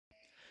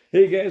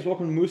Hey guys,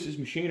 welcome to Moose's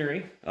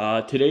Machinery.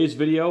 Today's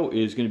video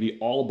is going to be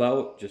all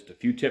about just a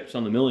few tips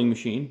on the milling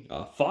machine.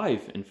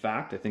 5, in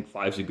fact. I think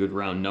 5 is a good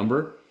round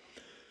number.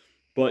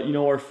 But you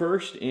know, our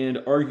first and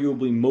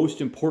arguably most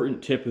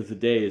important tip of the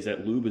day is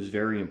that lube is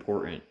very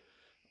important.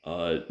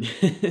 In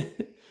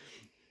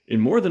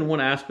more than one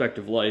aspect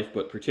of life,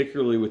 but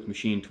particularly with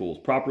machine tools.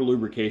 Proper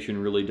lubrication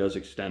really does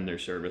extend their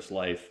service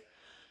life.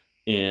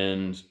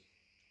 And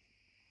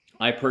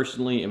I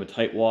personally am a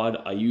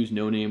tightwad. I use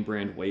no-name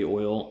brand whey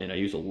oil, and I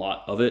use a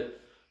lot of it.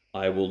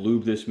 I will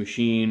lube this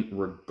machine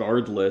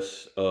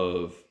regardless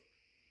of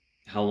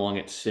how long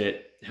it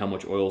sit, how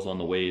much oil's on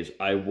the ways.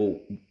 I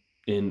will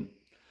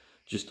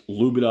just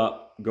lube it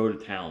up, go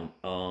to town.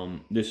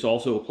 This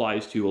also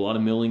applies to a lot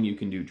of milling you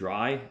can do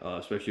dry,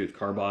 especially with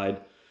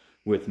carbide.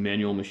 With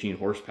manual machine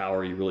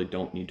horsepower, you really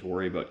don't need to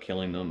worry about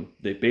killing them.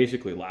 They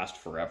basically last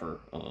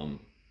forever.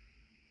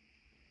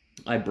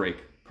 I break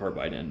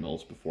carbide end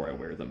mills before I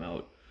wear them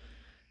out.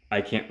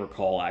 I can't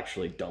recall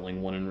actually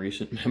dulling one in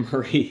recent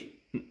memory.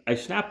 I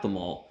snapped them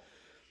all.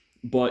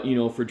 But, you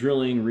know, for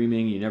drilling,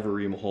 reaming, you never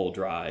ream a hole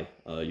dry.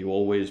 You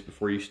always,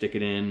 before you stick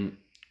it in,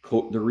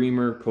 coat the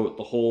reamer, coat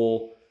the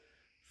hole,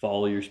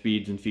 follow your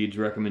speeds and feeds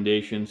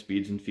recommendations.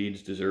 Speeds and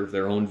feeds deserve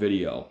their own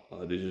video.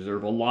 They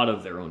deserve a lot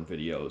of their own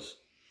videos.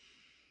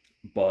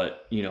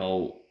 But, you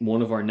know,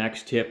 one of our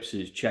next tips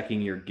is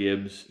checking your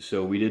gibs.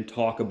 So we did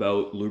talk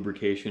about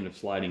lubrication of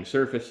sliding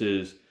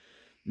surfaces.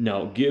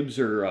 Now, gibs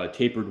are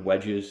tapered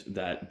wedges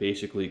that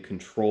basically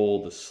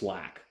control the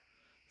slack,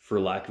 for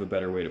lack of a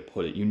better way to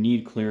put it. You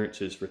need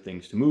clearances for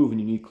things to move,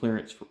 and you need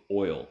clearance for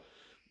oil.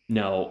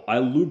 Now, I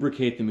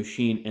lubricate the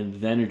machine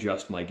and then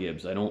adjust my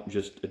gibs. I don't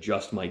just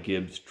adjust my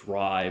gibs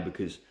dry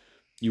because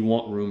you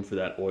want room for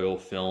that oil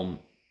film.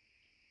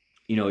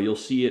 You know, you'll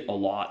see it a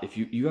lot if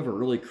you have a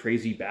really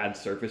crazy bad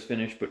surface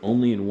finish, but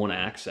only in one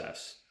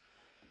access.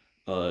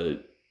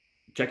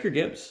 Check your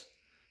gibs.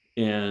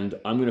 And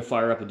I'm going to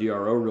fire up a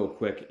DRO real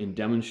quick and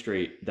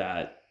demonstrate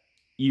that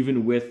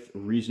even with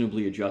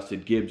reasonably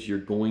adjusted gibs, you're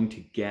going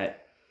to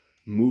get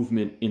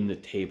movement in the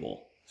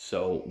table.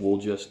 So we'll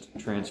just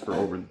transfer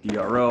over the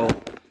DRO,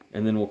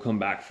 and then we'll come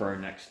back for our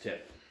next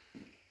tip.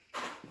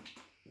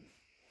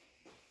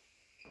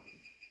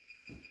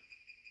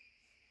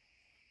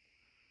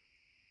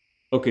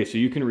 Okay, so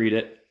you can read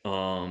it.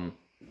 We're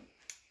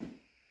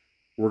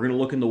going to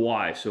look in the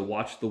Y. So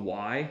watch the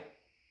Y.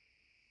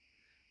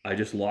 I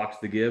just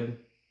locked the gib.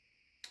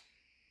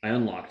 I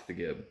unlocked the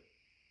gib.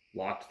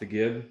 Locked the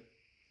gib.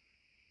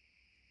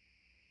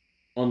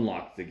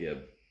 Unlocked the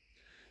gib.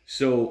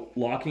 So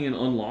locking and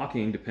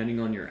unlocking, depending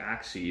on your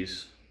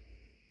axes,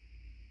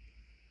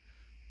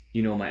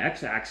 you know, my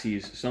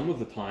x-axis, some of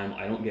the time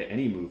I don't get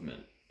any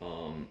movement.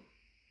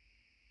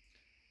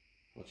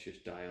 Let's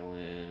just dial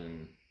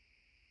in.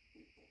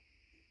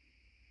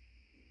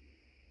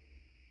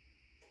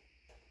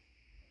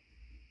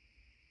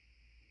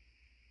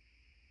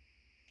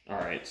 All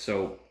right,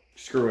 so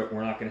screw it,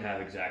 we're not going to have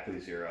exactly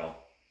 0.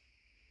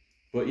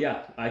 But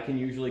yeah, I can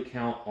usually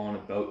count on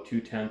about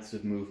 2/10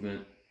 of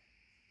movement,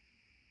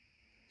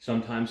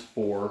 sometimes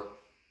 4,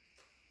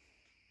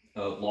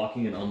 of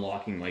locking and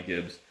unlocking my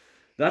gibs.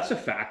 That's a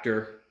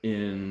factor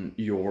in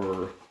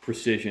your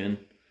precision.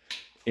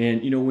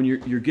 And you know, when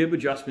your gib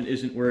adjustment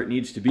isn't where it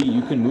needs to be,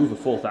 you can move a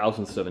full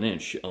 1/1000 of an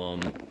inch.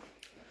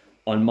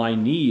 On my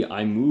knee,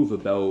 I move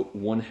about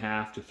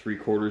 1/2 to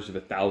 3/4 of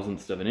a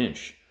 1/1000 of an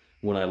inch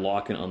when I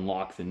lock and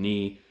unlock the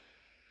knee.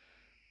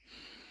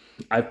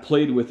 I've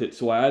played with it,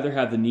 so I either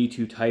have the knee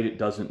too tight, it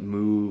doesn't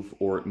move,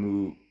 or it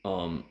moves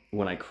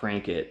when I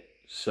crank it.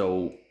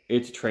 So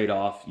it's a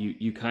trade-off.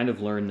 You kind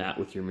of learn that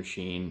with your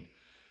machine.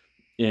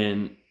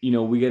 And, you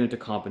know, we get into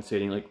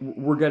compensating. Like,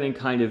 we're getting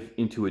kind of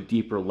into a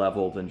deeper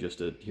level than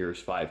just a,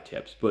 here's 5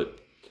 tips. But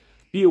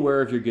be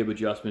aware of your gib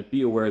adjustment.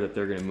 Be aware that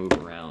they're going to move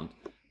around.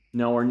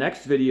 Now, our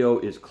next video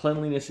is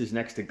cleanliness is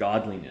next to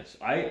godliness.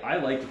 I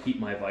like to keep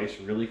my vise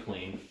really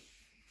clean.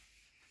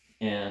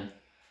 And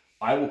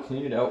I will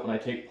clean it out when I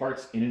take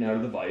parts in and out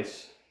of the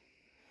vise.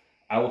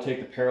 I will take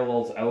the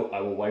parallels out.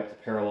 I will wipe the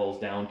parallels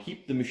down.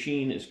 Keep the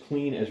machine as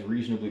clean as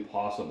reasonably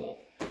possible.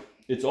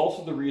 It's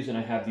also the reason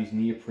I have these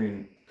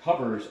neoprene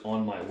covers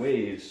on my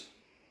ways,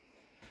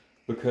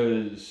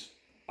 because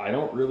I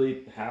don't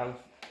really have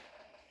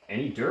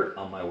any dirt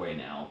on my way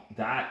now.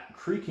 That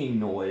creaking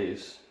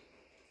noise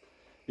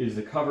is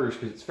the covers,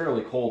 because it's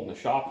fairly cold in the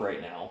shop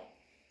right now.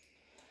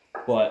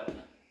 But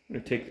I'm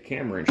going to take the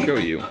camera and show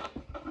you.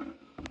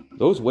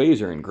 Those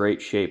ways are in great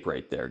shape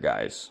right there,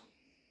 guys.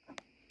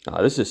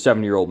 This is a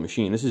 7-year-old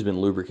machine. This has been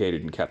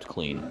lubricated and kept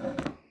clean.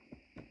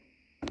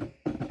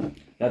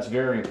 That's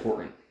very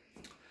important.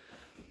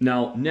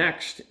 Now,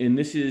 next, and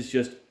this is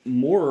just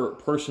more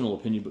personal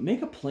opinion, but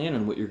make a plan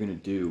on what you're going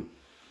to do.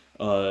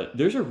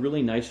 There's a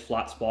really nice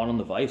flat spot on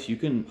the vise. You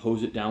can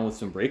hose it down with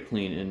some brake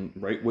clean and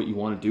write what you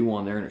want to do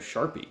on there in a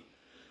Sharpie.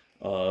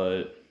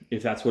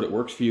 If that's what it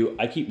works for you.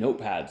 I keep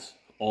notepads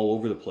all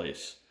over the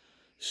place.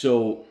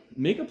 So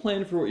make a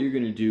plan for what you're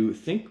going to do.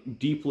 Think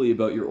deeply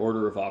about your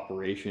order of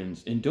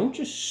operations, and don't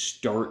just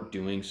start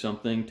doing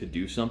something to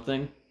do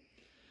something.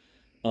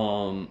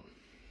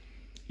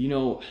 you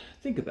know,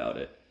 think about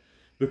it.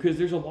 Because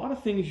there's a lot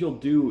of things you'll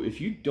do, if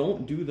you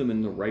don't do them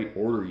in the right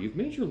order, you've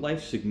made your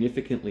life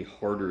significantly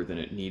harder than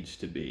it needs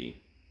to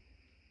be.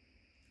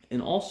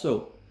 And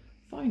also,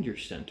 find your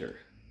center.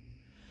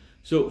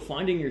 So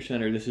finding your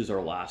center, this is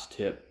our last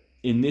tip.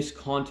 In this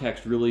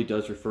context, really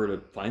does refer to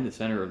find the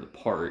center of the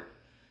part,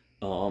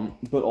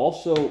 but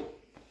also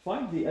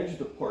find the edge of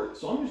the part.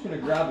 So I'm just going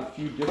to grab a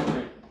few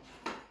different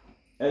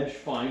edge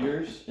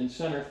finders and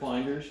center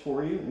finders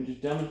for you, and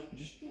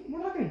we're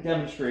not going to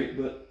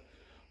demonstrate, but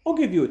I'll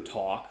give you a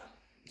talk.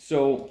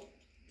 So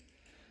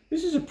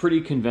this is a pretty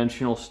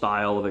conventional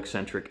style of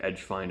eccentric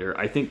edge finder.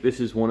 I think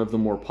this is one of the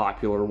more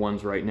popular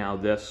ones right now.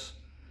 This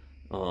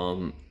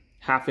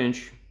half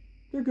inch,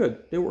 they're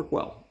good. They work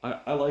well.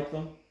 I like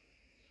them.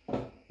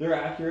 They're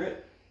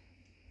accurate.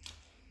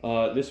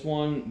 This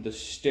one, the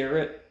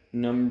Starrett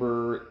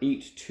number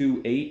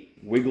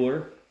 828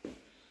 Wiggler.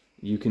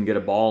 You can get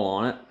a ball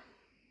on it.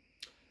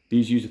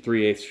 These use a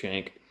 3/8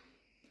 shank,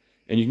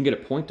 and you can get a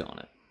point on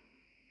it.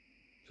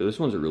 So this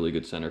one's a really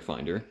good center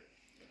finder.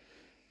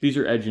 These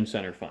are edge and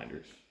center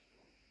finders.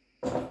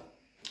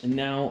 And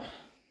now,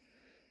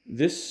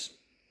 this,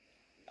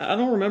 I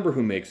don't remember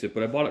who makes it,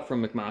 but I bought it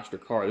from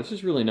McMaster Carr. This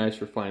is really nice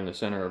for finding the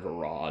center of a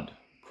rod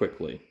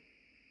quickly.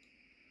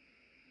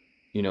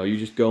 You know, you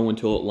just go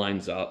until it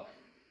lines up.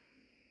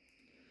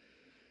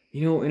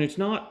 You know, and it's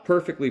not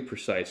perfectly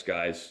precise,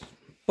 guys,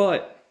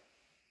 but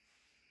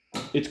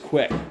it's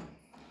quick.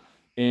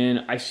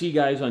 And I see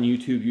guys on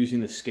YouTube using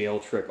the scale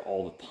trick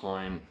all the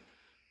time.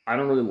 I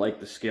don't really like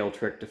the scale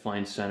trick to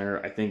find center.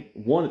 I think,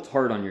 one, it's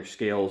hard on your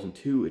scales, and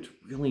two, it's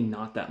really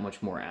not that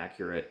much more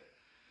accurate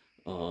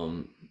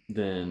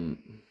than,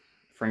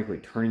 frankly,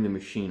 turning the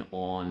machine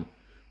on,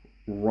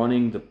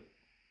 running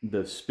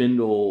the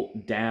spindle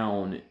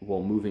down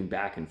while moving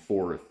back and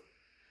forth.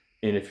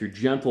 And if you're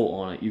gentle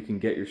on it, you can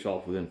get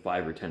yourself within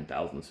 5 or 10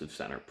 thousandths of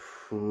center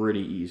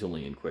pretty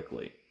easily and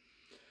quickly.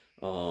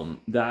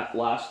 That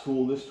last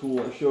tool, this tool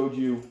I showed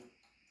you,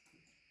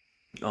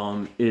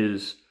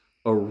 is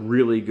a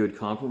really good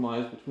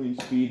compromise between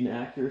speed and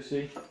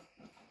accuracy.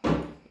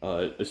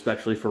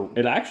 Especially for,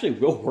 it actually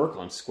will work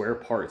on square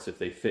parts if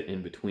they fit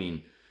in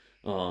between.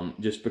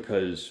 Just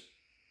because,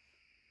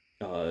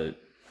 you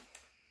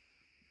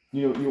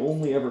know, you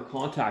only ever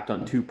contact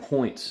on 2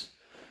 points.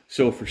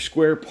 So for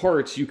square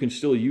parts, you can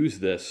still use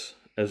this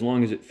as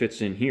long as it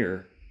fits in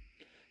here,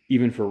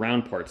 even for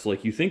round parts.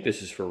 Like, you think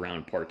this is for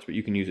round parts, but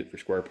you can use it for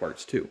square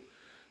parts too.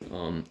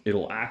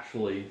 It'll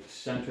actually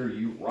center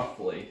you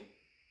roughly.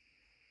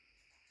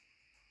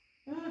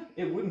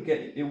 It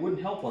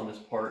wouldn't help on this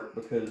part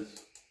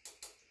because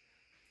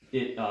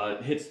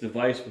it hits the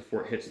vise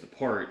before it hits the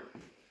part.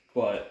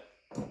 But,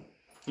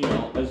 you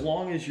know, as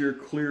long as you're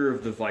clear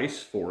of the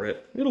vise for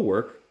it, it'll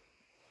work.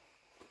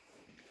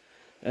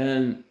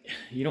 And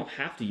you don't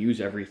have to use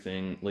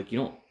everything. Like, you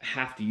don't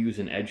have to use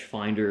an edge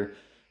finder.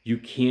 You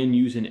can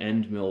use an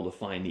end mill to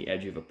find the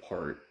edge of a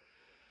part.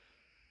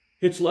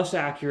 It's less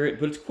accurate,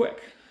 but it's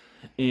quick.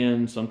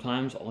 And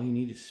sometimes all you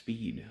need is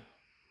speed.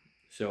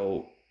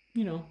 So,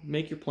 you know,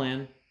 make your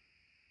plan,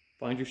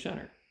 find your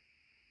center.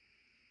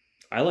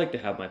 I like to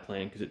have my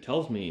plan because it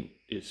tells me,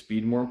 is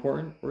speed more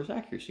important or is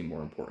accuracy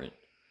more important?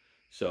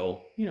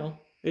 So, you know,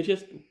 it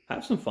just,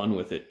 have some fun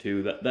with it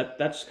too.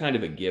 That's kind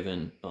of a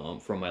given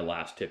from my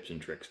last tips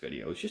and tricks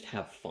videos. Just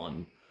have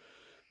fun.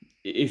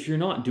 If you're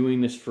not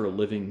doing this for a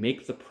living,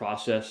 make the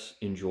process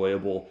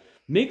enjoyable.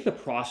 Make the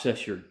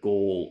process your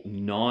goal,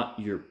 not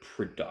your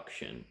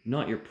production,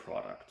 not your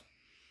product.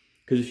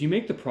 Because if you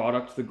make the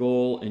product the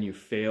goal and you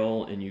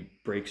fail and you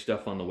break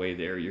stuff on the way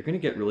there, you're going to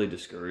get really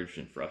discouraged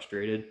and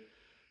frustrated.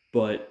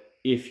 But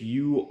if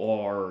you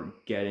are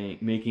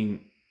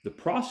making the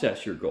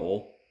process your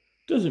goal,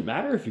 doesn't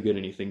matter if you get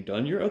anything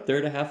done. You're out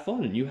there to have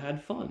fun, and you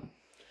had fun.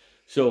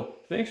 So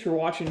thanks for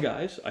watching,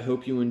 guys. I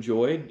hope you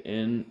enjoyed,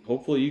 and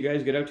hopefully you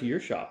guys get out to your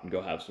shop and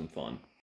go have some fun.